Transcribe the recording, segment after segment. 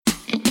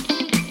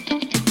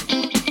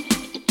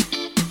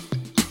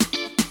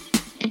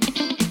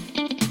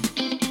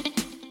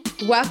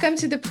Welcome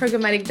to the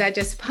Programmatic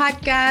Digest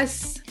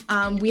podcast.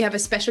 We have a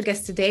special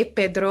guest today,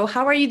 Pedro.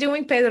 How are you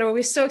doing, Pedro?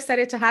 We're so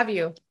excited to have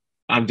you.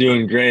 I'm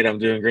doing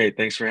great.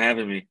 Thanks for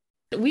having me.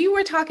 We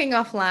were talking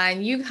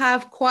offline. You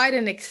have quite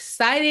an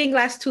exciting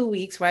last 2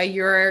 weeks, right?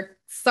 You're a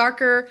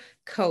soccer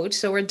coach,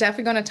 so we're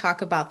definitely going to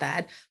talk about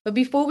that. But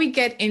before we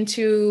get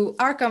into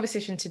our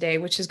conversation today,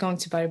 which is going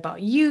to be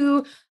about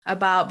you,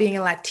 about being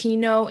a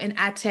Latino in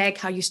ad tech,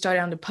 how you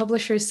started on the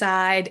publisher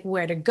side,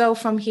 where to go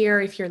from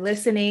here if you're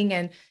listening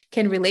and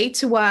can relate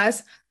to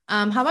us.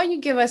 How about you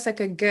give us like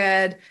a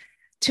good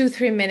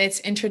 2-3 minutes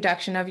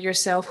introduction of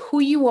yourself, who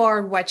you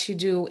are, what you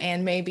do,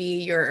 and maybe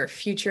your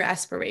future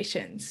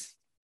aspirations.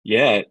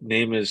 Yeah,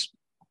 name is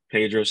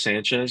Pedro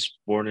Sanchez,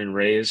 born and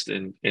raised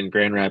in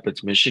Grand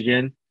Rapids,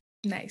 Michigan.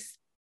 Nice.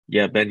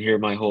 Yeah, been here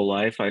my whole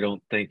life. I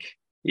don't think,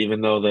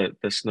 even though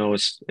the snow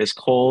is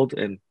cold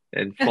and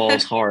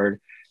falls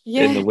hard in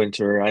Yeah. the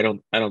winter, I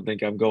don't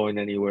think I'm going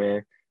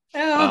anywhere.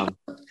 Oh,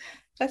 Um,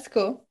 that's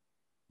cool.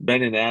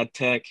 been in ad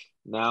tech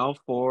now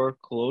for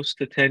close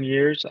to 10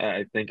 years.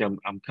 I think I'm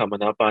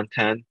coming up on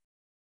 10.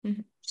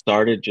 Mhm.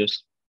 Started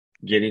just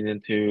getting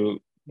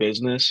into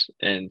business,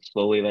 and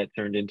slowly that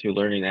turned into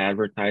learning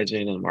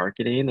advertising and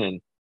marketing.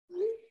 And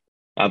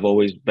I've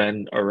always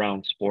been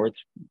around sports,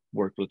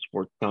 worked with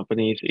sports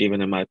companies,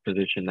 even in my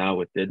position now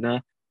with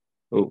Didna.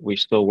 We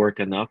still work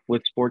enough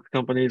with sports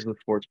companies and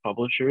sports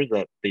publishers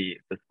that the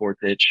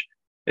sports itch,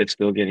 it's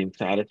still getting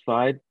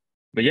satisfied.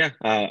 But yeah,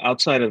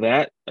 outside of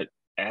that,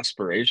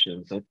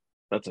 aspirations,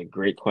 that's a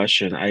great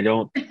question. Ah,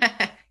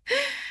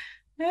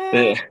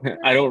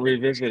 I don't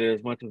revisit it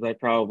as much as I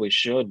probably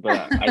should,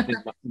 but I think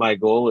my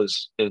goal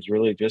is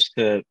really just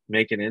to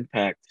make an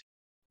impact,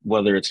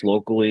 whether it's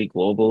locally,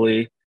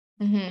 globally.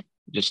 mhm.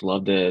 Just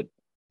love to,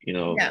 you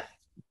know, Yeah.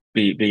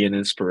 be an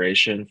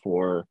inspiration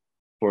for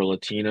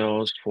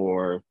Latinos,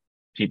 for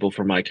people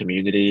from my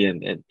community,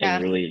 and Yeah.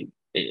 really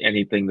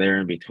anything there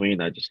in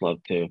between. I just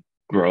love to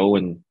grow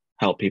and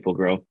help people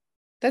grow.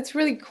 That's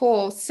really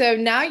cool. So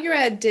now you're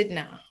at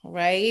Didna,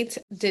 right?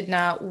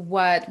 Didna,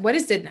 what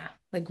is Didna?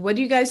 Like what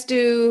do you guys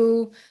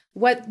do?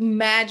 What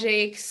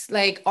magics,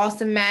 like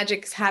awesome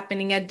magics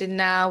happening at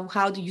Didna?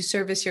 How do you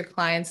service your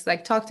clients?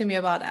 Like talk to me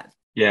about that.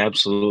 Yeah,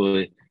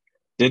 absolutely.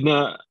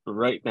 Didna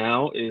right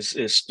now is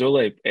still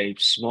a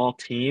small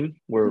team.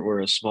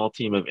 We're a small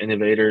team of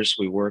innovators.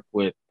 We work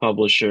with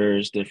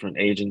publishers, different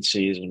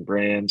agencies and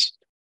brands.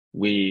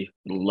 We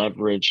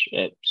leverage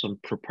some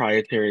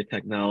proprietary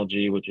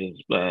technology, which is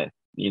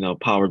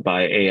powered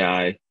by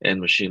AI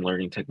and machine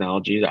learning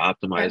technology to Yeah.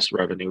 optimize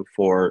revenue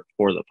for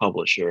the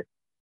publisher.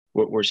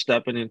 We're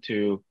stepping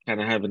into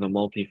kind of having a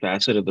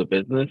multifaceted of the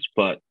business,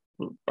 but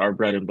our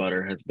bread and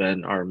butter has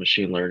been our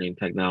machine learning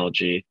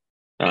technology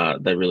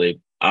that really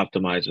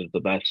optimizes the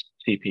best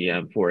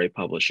CPM for a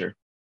publisher.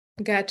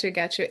 Gotcha,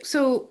 gotcha.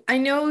 So I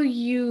know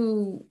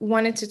you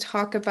wanted to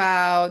talk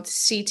about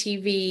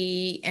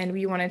CTV and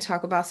we want to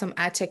talk about some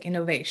ad tech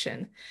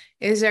innovation.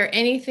 Is there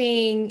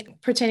anything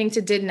pertaining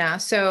to Didna?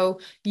 So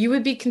you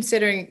would be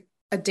considering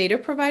a data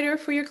provider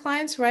for your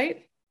clients,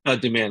 right? A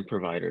demand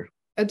provider.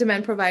 A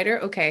demand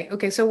provider. Okay.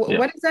 Okay. So Yeah.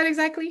 what is that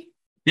exactly?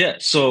 Yeah.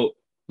 So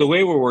the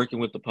way we're working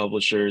with the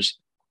publishers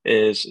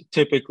is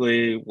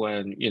typically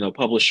when,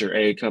 publisher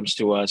A comes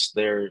to us,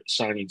 they're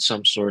signing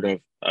some sort of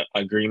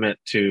agreement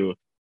to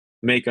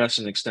make us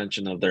an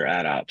extension of their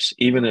ad ops.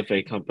 Even if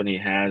a company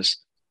has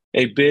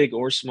a big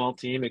or small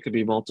team, it could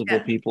be multiple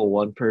Yeah. people,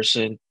 one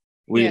person.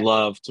 We Yeah.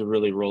 love to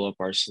really roll up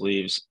our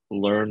sleeves,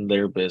 learn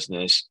their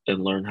business,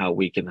 and learn how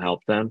we can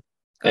help them.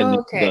 And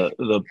Okay.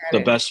 the Got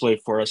it. best way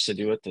for us to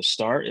do it to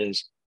start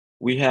is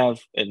we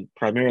have, and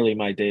primarily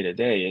my day to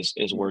day is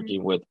Mhm.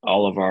 working with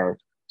all of our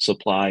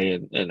supply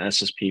and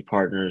SSP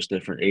partners,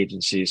 different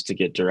agencies to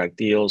get direct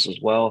deals as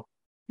well.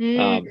 Mm,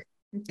 Um,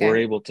 we're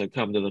okay. able to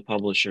come to the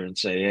publisher and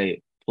say,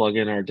 hey, plug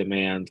in our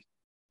demand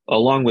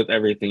along with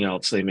everything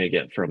else they may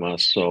get from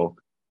us. So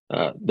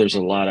there's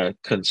a lot of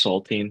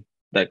consulting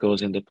that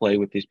goes into play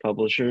with these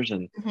publishers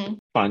and Mhm.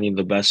 finding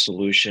the best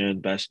solution,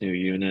 best new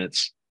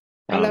units,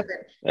 I love um,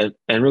 it.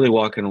 and really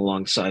walking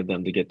alongside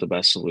them to get the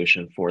best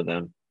solution for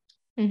them.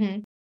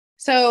 Mhm.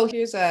 So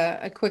here's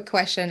a quick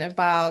question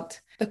about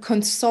the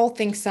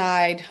consulting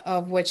side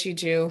of what you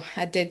do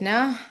at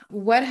Didna.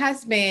 What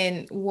has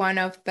been one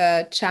of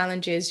the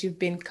challenges you've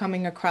been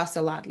coming across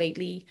a lot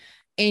lately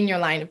in your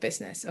line of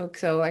business?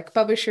 So like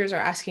publishers are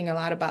asking a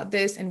lot about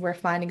this, and we're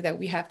finding that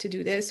we have to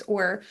do this,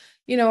 or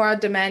our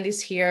demand is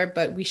here,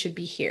 but we should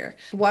be here.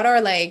 What are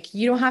like,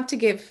 you don't have to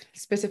give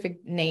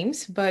specific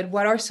names, but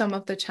what are some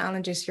of the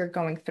challenges you're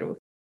going through?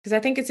 Because I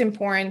think it's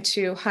important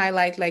to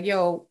highlight like,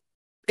 yo,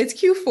 it's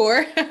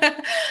Q4.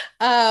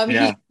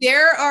 Yeah,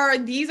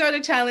 These are the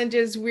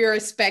challenges we're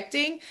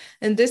expecting,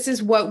 and this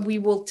is what we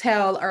will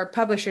tell our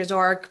publishers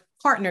or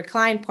our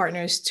client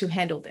partners to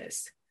handle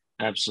this.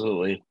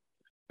 absolutely.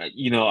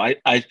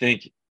 I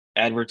think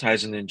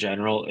advertising in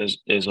general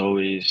is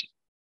always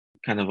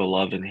kind of a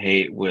love and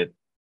hate with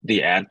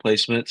the ad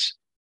placements.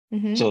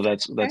 Hmm. So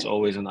that's Okay.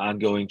 always an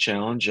ongoing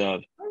challenge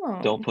of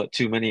don't Oh, put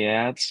too many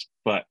ads,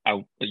 but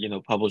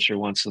publisher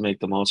wants to make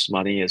the most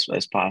money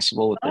as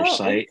possible with their oh,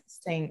 site.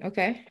 interesting.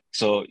 Okay.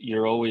 So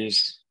you're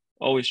always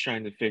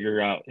trying to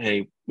figure out,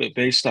 hey,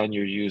 based on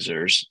your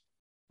users,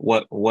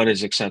 what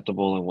is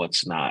acceptable and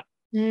what's not.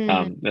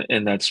 Mm,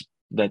 And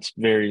that's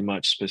very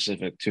much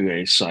specific to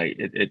a site.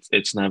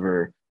 It's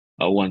never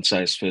a one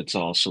size fits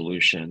all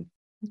solution.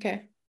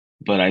 okay.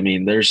 But I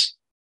mean, there's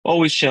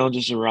always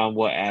challenges around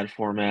what ad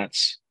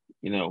formats,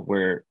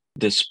 where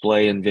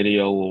display and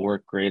video will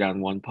work great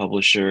on one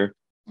publisher.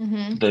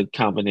 Mm-hmm. The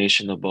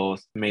combination of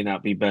both may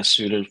not be best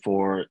suited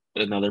for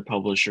another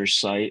publisher's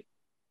site.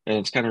 And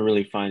it's kind of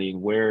really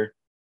finding where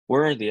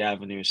are the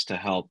avenues to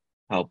help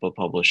a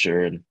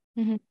publisher, and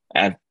Mm-hmm.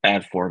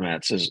 ad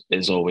formats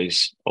is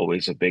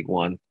always a big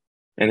one.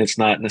 And it's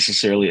not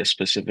necessarily a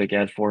specific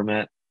ad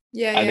format.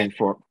 Yeah, I yeah. think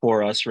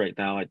for us right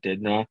now at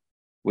Didna,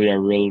 we are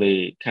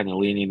really kind of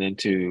leaning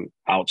into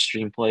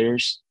Outstream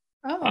players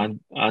Oh.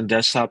 on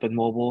desktop and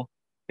mobile.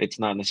 It's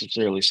not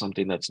necessarily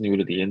something that's new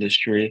to the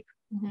industry,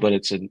 Mm-hmm. but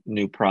it's a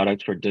new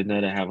product for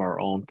Didna to have our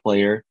own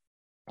player,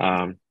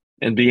 um,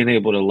 and being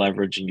able to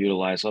leverage and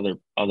utilize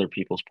other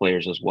people's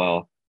players as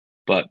well.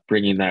 But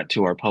bringing that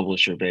to our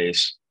publisher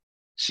base,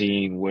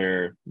 seeing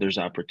where there's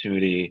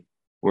opportunity,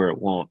 where it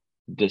won't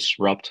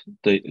disrupt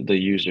the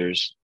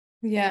users'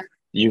 Yeah.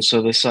 use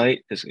of the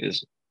site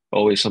is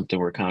always something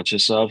we're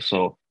conscious of.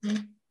 So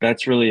Mm-hmm.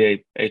 that's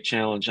really a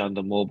challenge on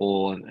the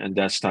mobile and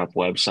desktop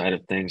web side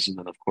of things. And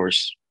then of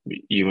course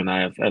you and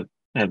I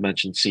have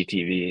mentioned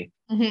CTV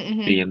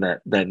Mm-hmm. being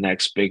that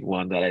next big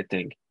one that I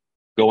think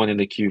going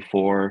into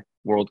Q4,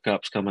 World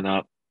Cup's coming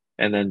up,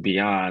 and then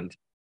beyond.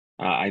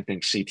 I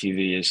think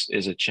CTV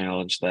is a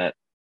challenge that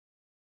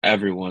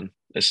everyone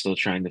is still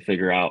trying to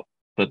figure out,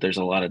 but there's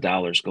a lot of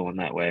dollars going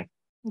that way.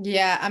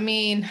 Yeah, I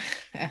mean,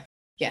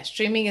 yeah,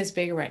 streaming is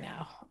big right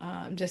now.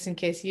 Just in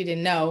case you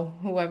didn't know,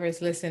 whoever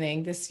is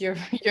listening, this your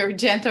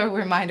gentle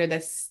reminder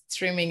that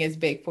streaming is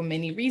big for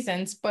many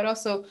reasons, but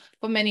also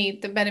for many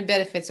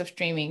benefits of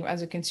streaming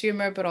as a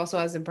consumer, but also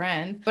as a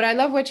brand. But I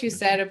love what you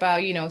said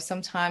about,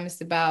 sometimes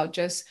about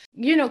just,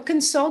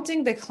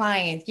 consulting the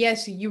client.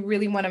 Yes, you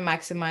really want to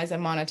maximize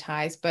and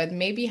monetize, but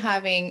maybe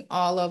having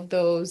all of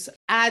those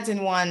ads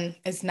in one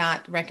is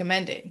not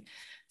recommended.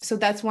 So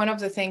that's one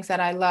of the things that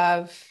I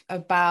love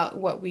about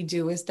what we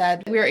do is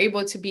that we're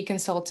able to be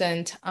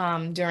consultant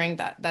during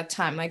that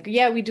time. Like,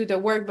 yeah, we do the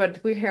work, but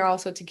we're here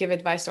also to give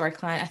advice to our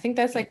client. I think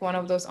that's like one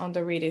of those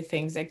underrated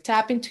things. Like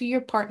tap into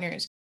your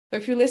partners. So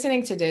if you're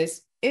listening to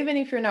this, even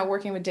if you're not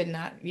working with Did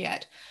Not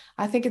yet,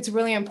 I think it's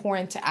really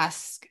important to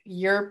ask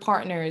your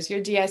partners,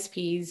 your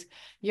DSPs,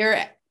 your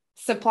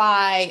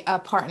supply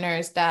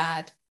partners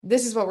that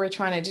this is what we're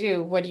trying to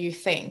do. What do you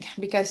think?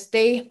 Because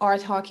they are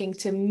talking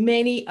to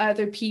many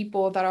other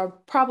people that are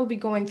probably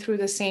going through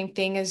the same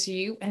thing as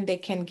you, and they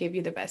can give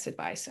you the best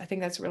advice. I think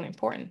that's really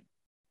important.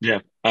 Yeah,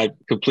 I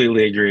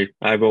completely agree.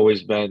 I've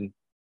always been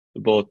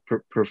both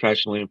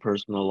professionally and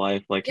personal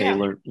life, like, hey,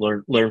 Yeah.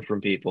 learn from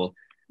people.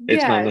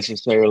 It's not Yes.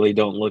 necessarily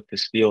don't look to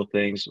steal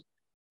things.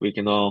 We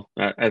can all,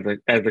 as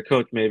a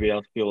coach, maybe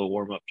I'll steal a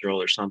warm up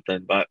drill or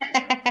something, but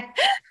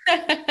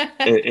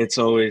it's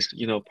always,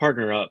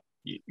 partner up,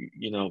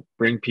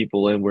 bring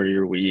people in where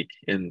you're weak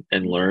and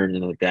learn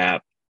and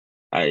adapt.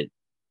 I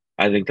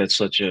I think that's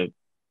such a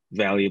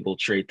valuable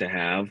trait to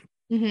have,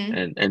 Hmm.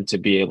 and to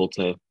be able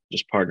to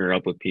just partner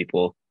up with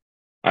people.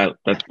 I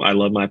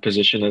love my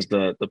position as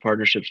the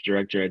partnerships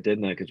director at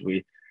Didna, because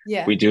we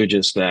Yeah. do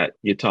just that.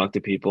 You talk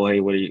to people, hey,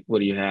 what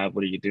do you have?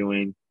 What are you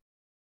doing?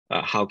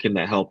 How can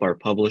that help our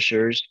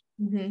publishers?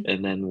 Hmm.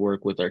 And then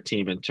work with our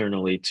team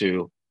internally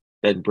to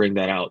then bring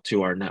that out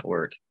to our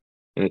network.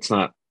 And it's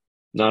not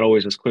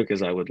always as quick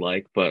as I would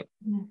like, but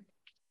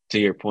to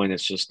your point,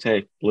 it's just,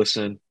 hey,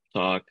 listen,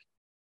 talk,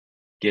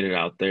 get it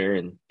out there,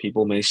 and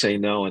people may say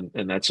no,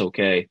 and that's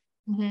okay.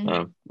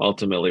 Hmm.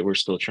 Ultimately, we're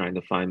still trying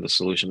to find the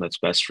solution that's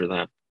best for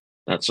them.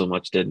 Not so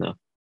much Didna.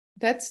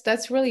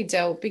 That's really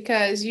dope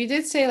because you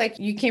did say like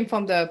you came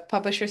from the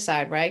publisher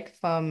side, right?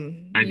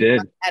 From I you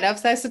did. had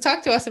upsides. So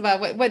talk to us about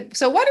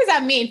so what does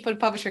that mean for the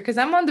publisher? Because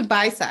I'm on the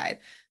buy side.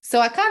 So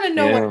I kind of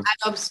know what Yeah.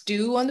 ad ups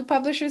do on the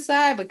publisher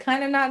side, but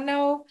kind of not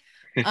know.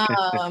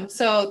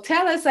 So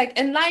tell us, like,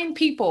 enlighten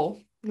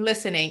people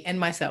listening and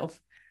myself.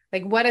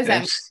 Like, what does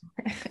that Abs-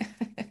 mean?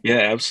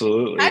 yeah, How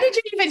absolutely. did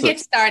you even So get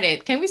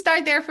started? Can we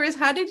start there first?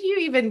 How did you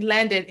even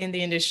land it in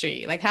the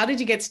industry? Like, how did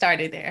you get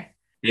started there?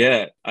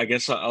 yeah, I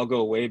guess I'll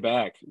go way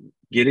back.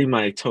 Getting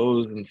my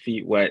toes and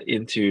feet wet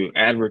into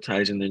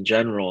advertising in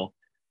general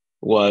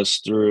was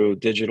through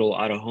digital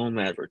out of home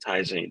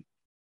advertising.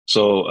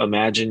 So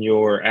imagine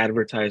your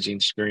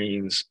advertising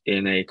screens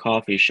in a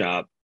coffee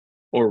shop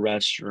or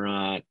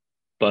restaurant,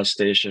 bus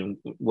station,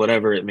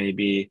 whatever it may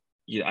be.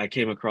 I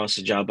came across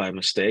the job by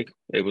mistake.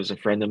 It was a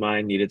friend of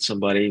mine needed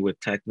somebody with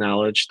tech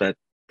knowledge.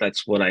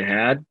 That's what I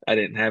had. I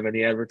didn't have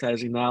any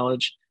advertising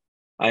knowledge.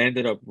 I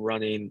ended up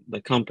running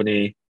the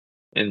company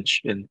in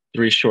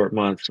 3 short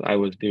months. I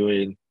was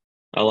doing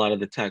a lot of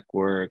the tech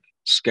work,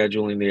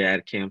 scheduling the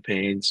ad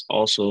campaigns,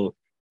 also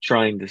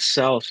trying to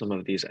sell some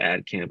of these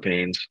ad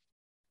campaigns.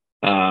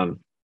 Um,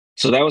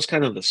 So that was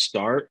kind of the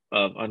start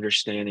of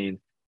understanding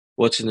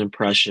what's an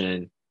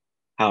impression,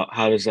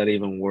 how does that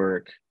even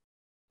work?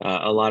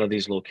 A lot of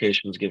these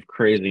locations give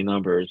crazy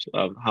numbers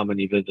of how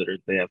many visitors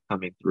they have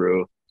coming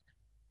through,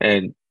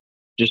 and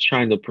just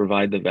trying to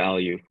provide the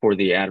value for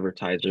the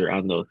advertiser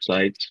on those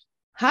sites.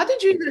 How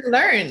did you even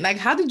learn? Like,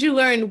 how did you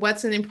learn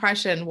what's an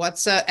impression?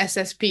 What's a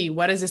SSP?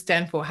 What does it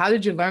stand for? How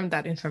did you learn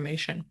that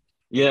information?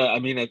 Yeah, I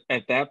mean,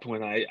 at that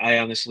point, I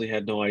honestly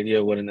had no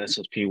idea what an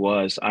SSP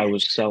was. I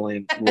was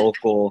selling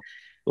local,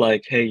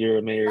 like, hey, you're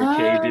a Mary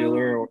Kay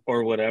dealer Oh,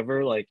 or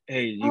whatever. Like,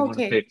 hey, you want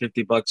to pay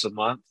okay. $50 a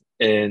month?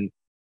 And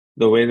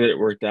the way that it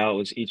worked out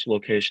was each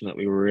location that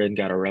we were in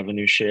got a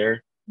revenue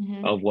share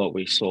Hmm. of what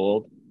we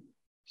sold.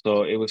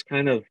 So it was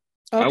kind of,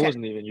 I Okay.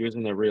 wasn't even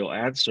using a real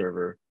ad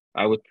server.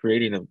 I was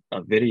creating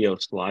a video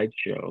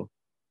slideshow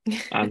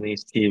on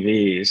these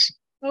TVs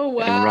Oh,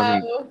 and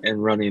wow.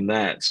 running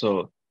that.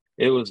 So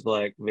it was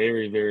like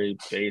very, very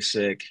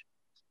basic.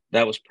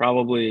 That was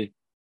probably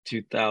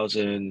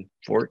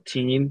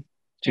 2014,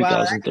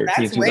 Wow, 2013,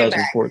 that's way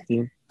back.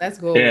 2014. Let's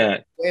go Yeah.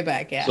 way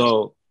back. Yeah.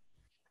 So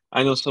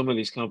I know some of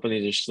these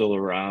companies are still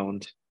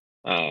around.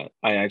 I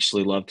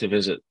actually love to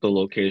visit the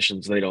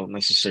locations. They don't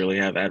necessarily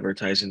have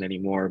advertising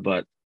anymore,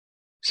 but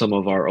some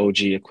of our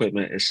OG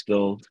equipment is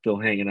still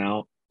hanging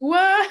out.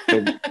 What?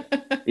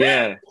 But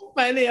yeah,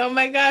 Funny. Oh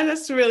my gosh,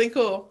 that's really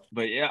cool.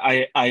 but yeah,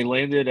 I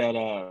landed at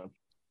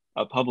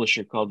a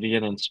publisher called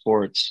VNN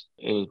Sports.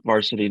 It was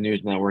Varsity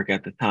News Network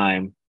at the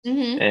time,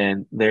 Hmm.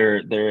 and they're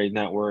a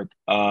network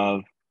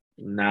of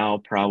now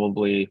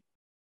probably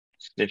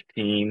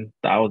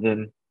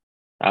 15,000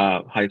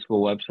 high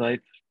school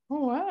websites.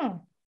 Oh,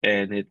 wow.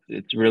 And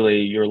it's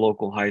really your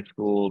local high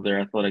school, their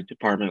athletic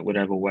department would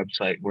have a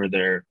website where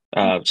their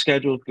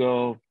schedules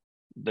go,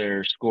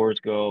 their scores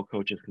go,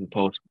 coaches can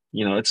post.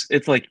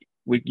 It's like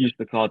we used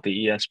to call it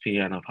the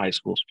ESPN of high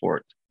school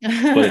sports,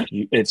 but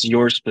it's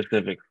your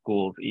specific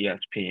school's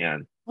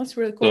ESPN. That's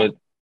really So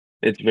cool.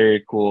 it's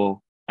very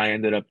cool. I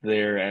ended up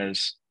there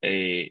as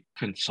a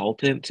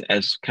consultant,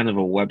 as kind of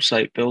a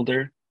website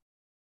builder,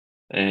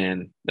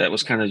 and that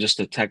was kind of just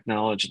a tech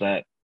knowledge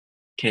that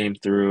came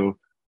through.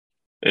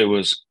 It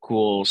was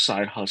cool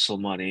side hustle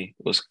money.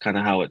 It was kind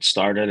of how it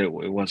started. It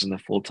wasn't a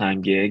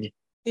full-time gig.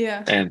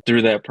 Yeah. And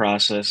through that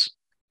process,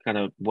 kind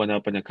of went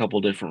up in a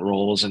couple different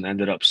roles and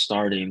ended up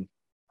starting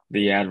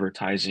the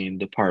advertising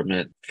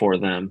department for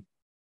them.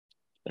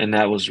 And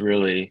that was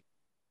really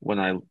when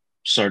I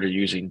started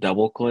using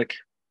DoubleClick.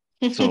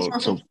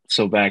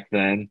 So back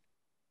then,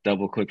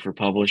 DoubleClick for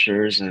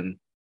publishers and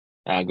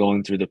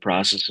going through the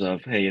process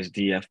of, hey, is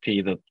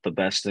DFP the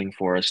best thing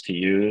for us to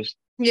use?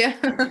 Yeah.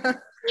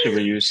 Should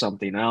we use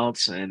something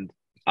else? And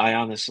I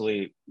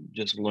honestly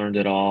just learned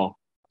it all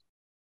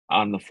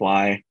on the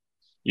fly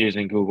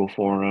using Google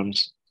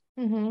Forums,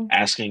 Hmm.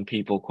 asking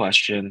people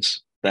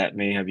questions that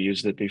may have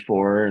used it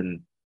before.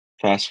 And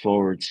fast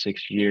forward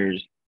 6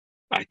 years,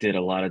 I did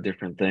a lot of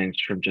different things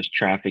from just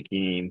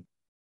trafficking,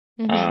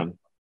 Hmm. um,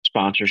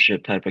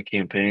 sponsorship type of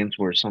campaigns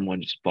where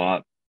someone just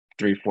bought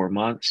 3, 4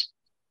 months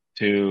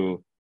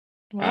to,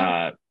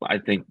 Wow. I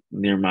think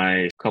near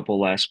my couple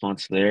last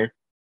months there,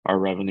 our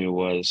revenue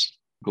was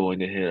going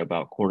to hit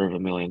about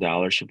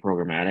 $250,000 for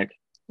programmatic,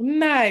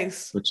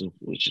 Nice. which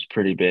is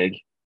pretty big.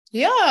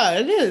 Yeah,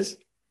 it is.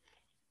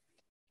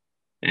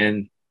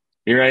 And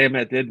here I am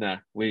at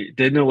Didna.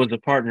 Didna was a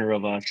partner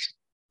of us.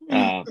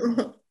 Uh,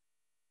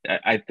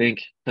 I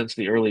think since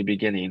the early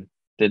beginning,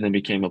 Didna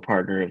became a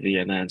partner of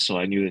VNN, so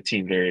I knew the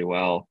team very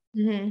well.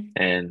 Hmm.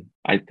 And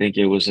I think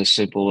it was as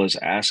simple as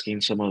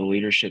asking some of the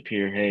leadership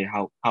here, hey,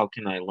 how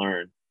can I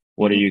learn?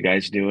 What are Hmm. you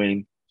guys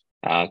doing?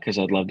 Because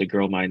I'd love to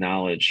grow my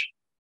knowledge.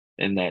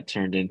 And that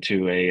turned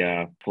into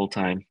a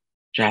full-time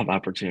job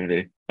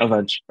opportunity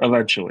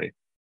eventually.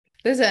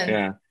 Listen,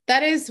 Yeah.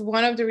 that is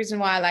one of the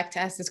reasons why I like to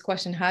ask this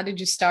question. How did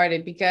you start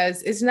it?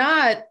 Because it's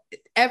not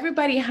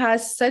everybody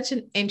has such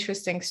an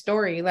interesting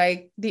story.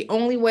 Like the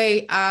only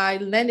way I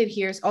landed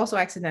here is also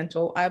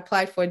accidental. I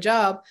applied for a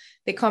job.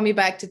 They called me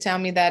back to tell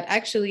me that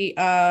actually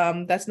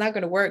that's not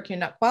going to work. You're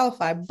not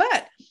qualified.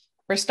 But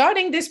we're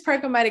starting this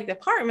programmatic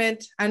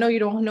department. I know you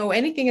don't know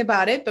anything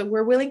about it, but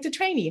we're willing to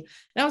train you.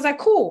 And I was like,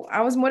 cool.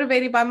 I was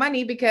motivated by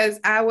money because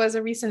I was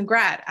a recent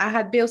grad. I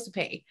had bills to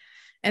pay.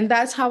 And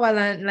that's how I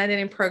landed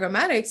in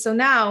programmatic. So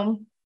now,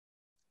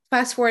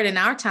 fast forward in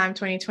our time,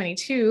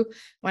 2022,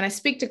 when I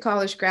speak to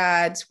college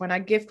grads, when I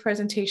give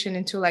presentation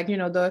into like,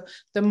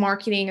 the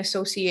marketing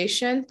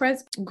association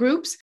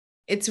groups,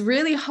 it's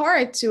really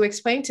hard to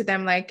explain to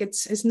them like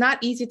it's not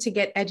easy to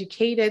get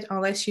educated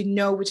unless you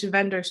know which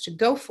vendors to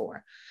go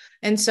for.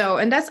 And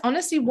that's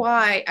honestly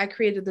why I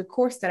created the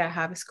course that I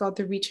have. It's called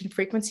the Reach and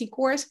Frequency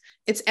course.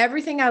 It's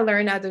everything I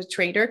learned as a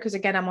trader, because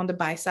again, I'm on the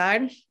buy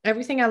side.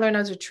 Everything I learned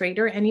as a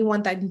trader,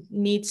 anyone that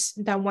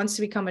wants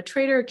to become a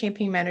trader, a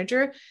campaign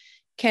manager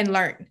can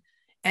learn.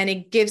 And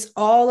it gives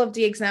all of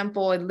the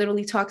example. It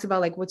literally talks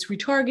about like what's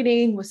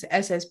retargeting, what's the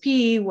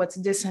SSP, what's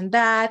this and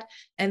that.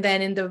 And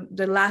then in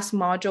the last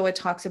module, it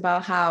talks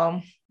about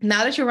how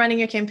Now that you're running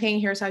your campaign,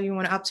 here's how you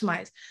want to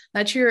optimize.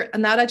 Now that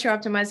you're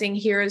optimizing,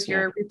 here's Yeah.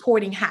 your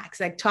reporting hacks,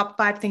 like top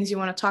 5 things you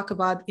want to talk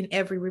about in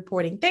every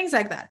reporting, things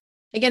like that.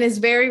 Again, it's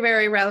very,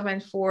 very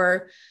relevant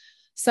for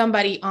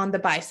somebody on the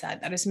buy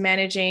side that is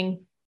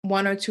managing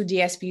 1 or 2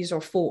 DSPs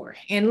or 4.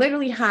 And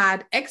literally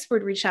had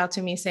expert reach out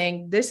to me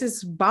saying, this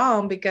is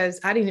bomb because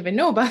I didn't even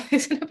know about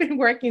this. And I've been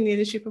working in the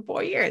industry for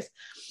 4 years.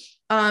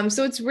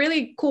 So it's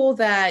really cool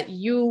that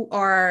you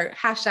are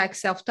hashtag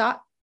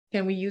self-taught.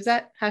 Can we use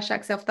that?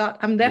 Hashtag self-taught.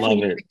 I'm definitely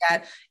Love it. putting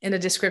that in the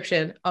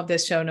description of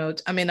this show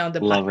notes. I mean, on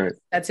the podcast. Love it.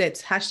 That's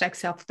it. Hashtag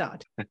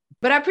self-taught.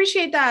 But I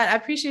appreciate that. I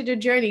appreciate your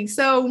journey.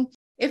 So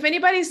if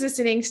anybody's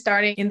listening,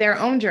 starting in their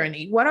own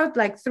journey, what are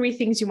like 3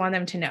 things you want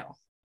them to know?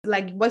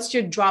 Like, what's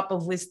your drop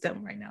of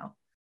wisdom right now?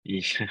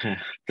 Yeah.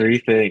 3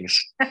 things.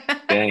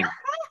 Dang.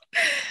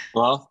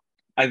 Well,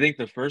 I think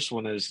the first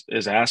one is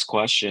ask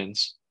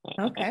questions.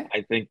 Okay.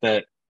 I think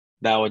that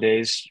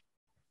nowadays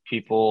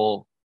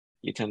people,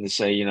 you tend to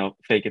say,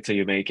 fake it till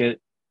you make it.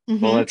 Well,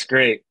 Mm-hmm. that's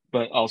great,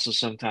 but also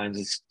sometimes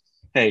it's,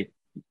 hey,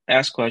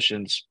 ask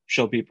questions,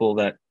 show people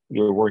that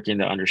you're working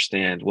to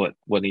understand what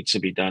needs to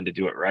be done to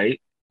do it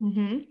right.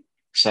 Mm-hmm.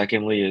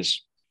 Secondly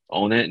is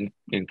own it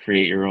and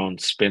create your own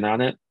spin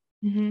on it.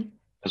 Mm-hmm.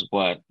 Is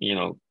what,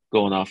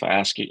 going off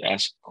ask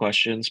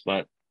questions,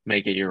 but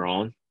make it your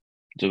own.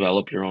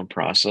 Develop your own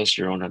process,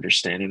 your own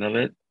understanding of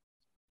it.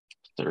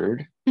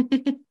 Third,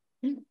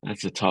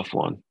 that's a tough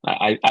one.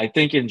 I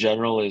think in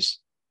general is,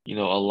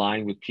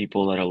 align with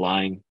people that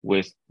align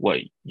with what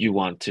you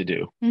want to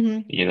do.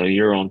 Mm-hmm.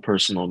 Your own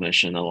personal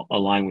mission,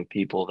 align with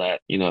people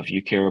that, if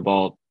you care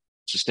about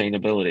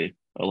sustainability,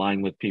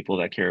 align with people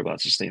that care about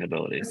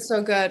sustainability. That's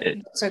so good.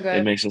 It That's so it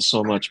good. makes it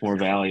so much more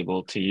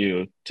valuable to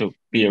you to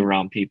be Mhm.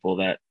 around people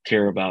that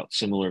care about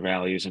similar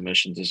values and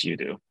missions as you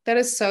do. That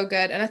is so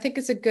good. And I think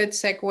it's a good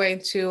segue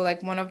into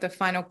like one of the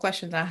final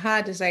questions I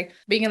had is like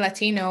being a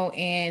Latino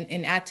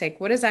in ad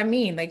tech. What does that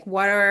mean? Like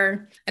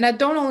and I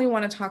don't only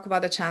want to talk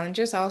about the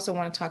challenges, I also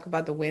want to talk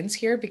about the wins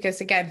here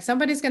because again,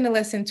 somebody's going to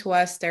listen to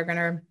us. They're going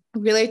to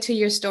relate to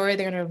your story.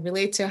 They're going to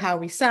relate to how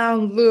we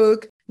sound,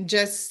 look,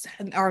 just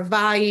our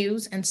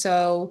values. And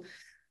so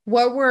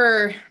what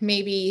were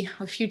maybe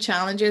a few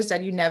challenges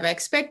that you never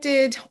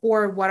expected,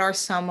 or what are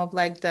some of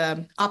like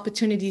the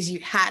opportunities you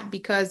had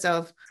because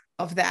of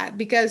that?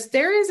 Because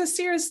there is a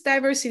serious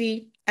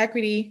diversity,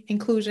 equity,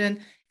 inclusion,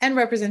 and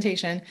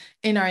representation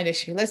in our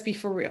industry. Let's be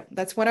for real.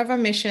 That's one of our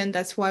mission.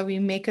 That's why we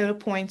make it a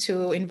point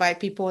to invite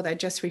people that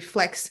just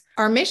reflects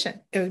our mission,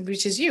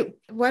 which is you.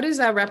 What does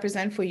that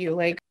represent for you?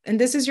 Like, and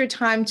this is your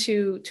time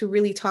to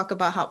really talk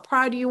about how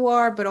proud you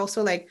are, but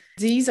also like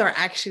these are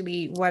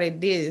actually what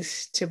it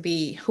is to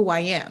be who I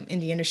am in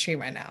the industry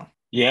right now.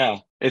 Yeah,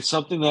 it's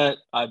something that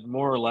I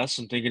more or less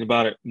am thinking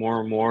about it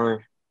more and more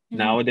Mhm.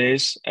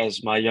 nowadays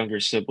as my younger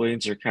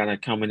siblings are kind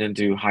of coming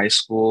into high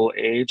school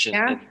age and,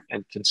 Yeah. and,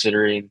 and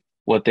considering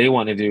what they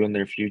want to do in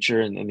their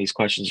future. And these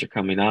questions are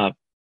coming up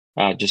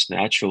just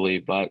naturally.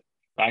 But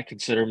I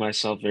consider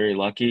myself very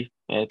lucky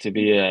to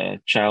be a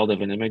child of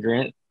an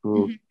immigrant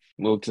who Mhm.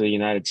 moved to the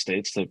United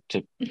States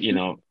to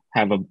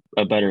have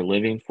a better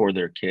living for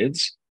their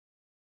kids.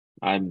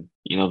 I'm,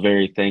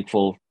 very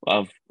thankful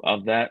of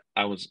that.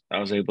 I was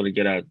able to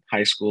get a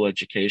high school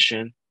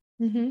education,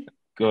 Mhm.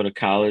 go to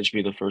college,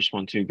 be the first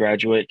one to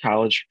graduate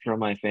college from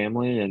my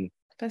family, and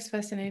That's be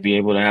fascinating.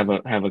 able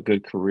to have a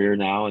good career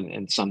now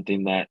and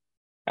something that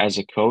as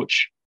a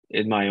coach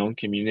in my own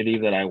community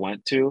that I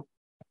went to,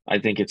 I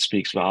think it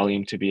speaks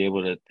volume to be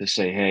able to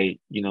say, hey,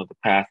 the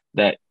path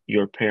that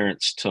your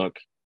parents took,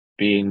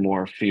 being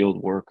more field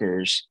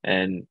workers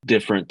and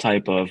different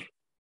type of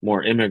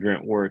more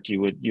immigrant work,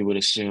 you would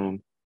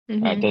assume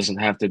Mhm. doesn't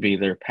have to be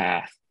their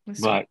path.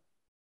 That's right. But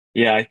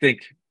yeah, I think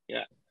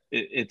yeah,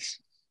 it's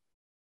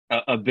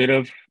a bit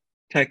of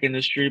tech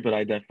industry, but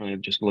I definitely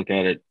just look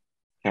at it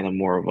kind of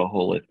more of a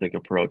holistic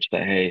approach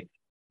that, hey,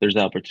 there's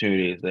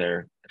opportunities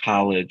there.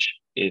 College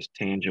is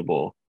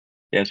tangible.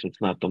 Yes,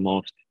 it's not the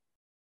most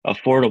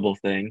affordable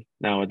thing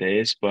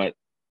nowadays, but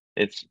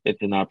it's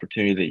an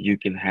opportunity that you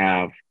can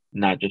have,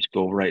 not just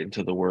go right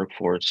into the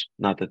workforce.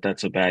 Not that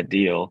that's a bad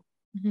deal,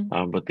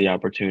 Mhm. but the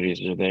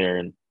opportunities are there.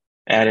 And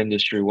ad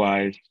industry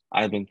wise,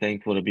 I've been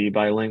thankful to be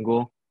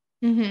bilingual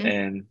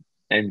Mhm.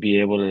 and be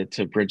able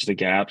to bridge the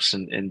gaps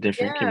in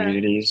different Yeah.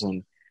 communities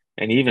and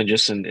even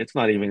just in it's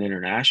not even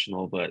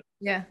international, but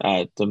Yeah.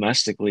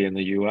 domestically in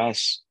the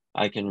US,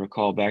 I can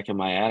recall back in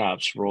my ad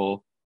ops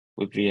role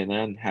with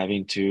VNN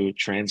having to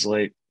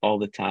translate all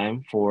the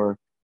time for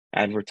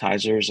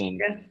advertisers and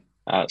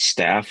Yeah.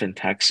 staff in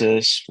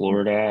Texas,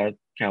 Florida,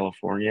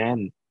 California,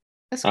 and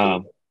That's cool.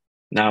 um,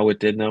 now with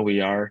Didna,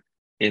 we are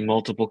in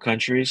multiple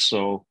countries,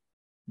 so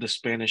the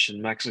Spanish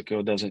in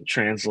Mexico doesn't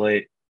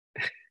translate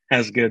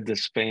as good to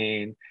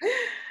Spain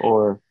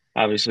or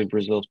obviously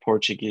Brazil's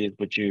Portuguese,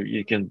 but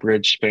you can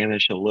bridge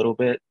Spanish a little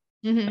bit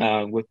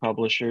Mhm. with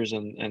publishers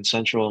and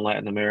Central and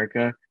Latin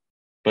America.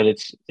 But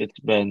it's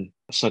been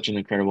such an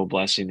incredible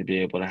blessing to be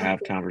able to have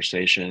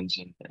conversations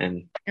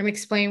and And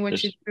explain what you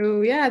just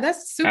do. Yeah,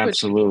 that's super.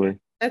 absolutely.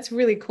 That's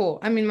really cool.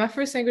 I mean, my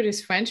first language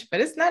is French,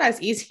 but it's not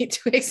as easy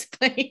to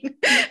explain.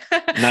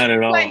 Not at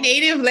My all.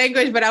 native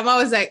language, but I'm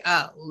always like,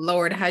 oh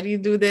Lord, how do you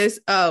do this?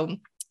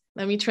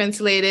 Let me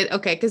translate it.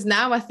 Okay, because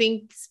now I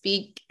think,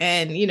 speak,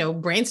 and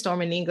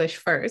brainstorm in English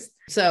first.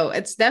 So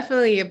it's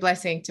definitely a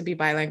blessing to be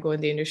bilingual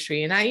in the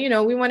industry.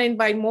 And we want to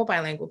invite more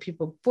bilingual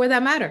people for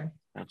that matter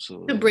to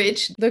Absolutely.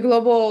 bridge the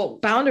global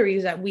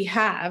boundaries that we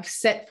have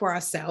set for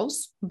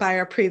ourselves by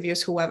our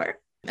previous whoever.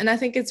 And I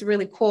think it's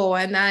really cool.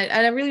 And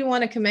I really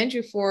want to commend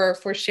you for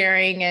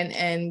sharing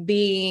and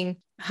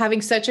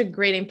having such a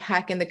great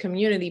impact in the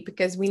community,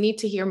 because we need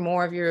to hear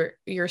more of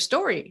your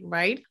story,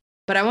 right?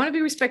 But I want to be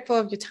respectful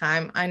of your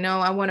time. I know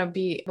I want to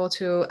be able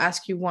to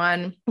ask you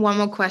one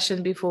more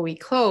question before we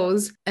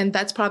close. And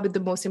that's probably the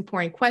most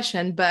important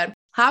question. But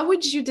how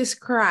would you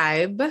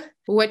describe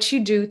what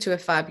you do to a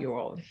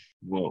 5-year-old?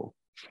 Whoa.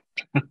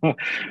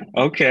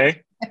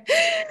 Okay.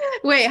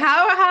 Wait,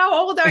 how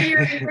old are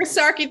your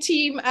soccer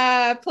team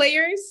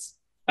players?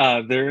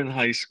 They're in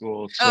high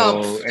school,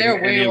 Oh, so they're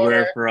way older.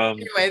 anywhere from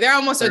Anyway, they're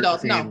almost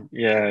adults. No, 13,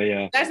 yeah,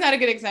 yeah, that's not a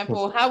good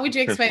example. How would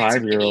you to explain it to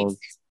my niece? 5-year-olds.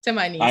 To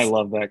my I niece.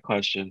 love that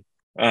question.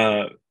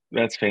 Uh,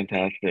 that's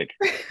fantastic.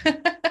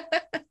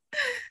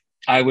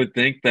 I would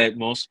think that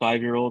most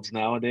 5-year-olds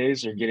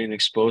nowadays are getting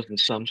exposed to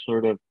some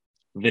sort of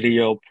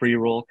video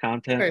pre-roll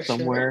content For sure.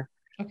 somewhere.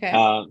 Okay.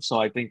 So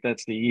I think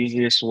that's the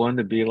easiest one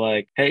to be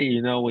like, hey,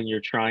 when you're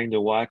trying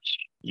to watch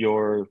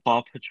your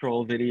Paw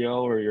Patrol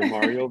video or your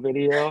Mario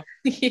video,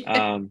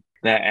 Yeah.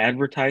 that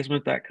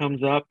advertisement that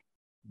comes up,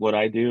 what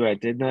I do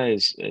at Didna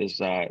is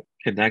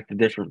connect the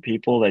different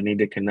people that need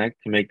to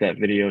connect to make that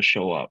video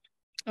show up.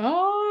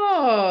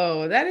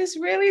 Oh, that is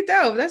really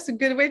dope. That's a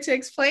good way to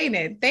explain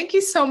it. Thank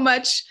you so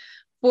much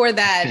for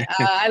that.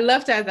 I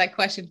love to ask that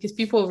question because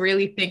people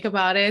really think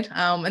about it.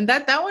 And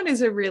that one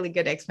is a really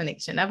good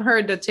explanation. I've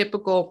heard the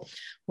typical,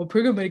 well,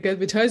 programmatic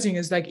advertising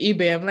is like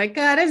eBay. I'm like,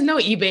 there's no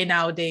eBay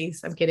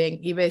nowadays. I'm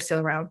kidding. eBay is still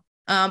around.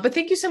 But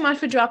thank you so much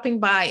for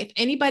dropping by. If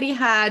anybody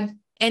had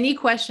any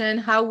question,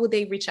 how would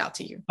they reach out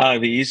to you?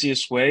 The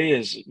easiest way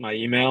is my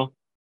email,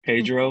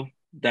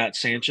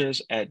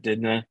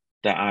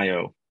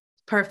 pedro.sanchez@didna.io.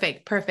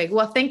 Perfect. Perfect.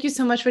 Well, thank you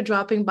so much for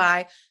dropping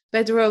by.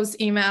 Pedro's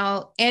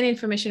email and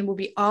information will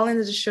be all in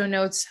the show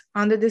notes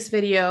under this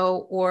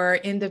video or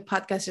in the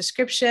podcast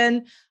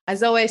description.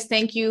 As always,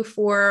 thank you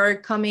for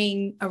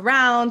coming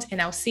around,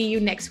 and I'll see you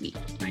next week.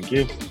 Thank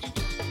you.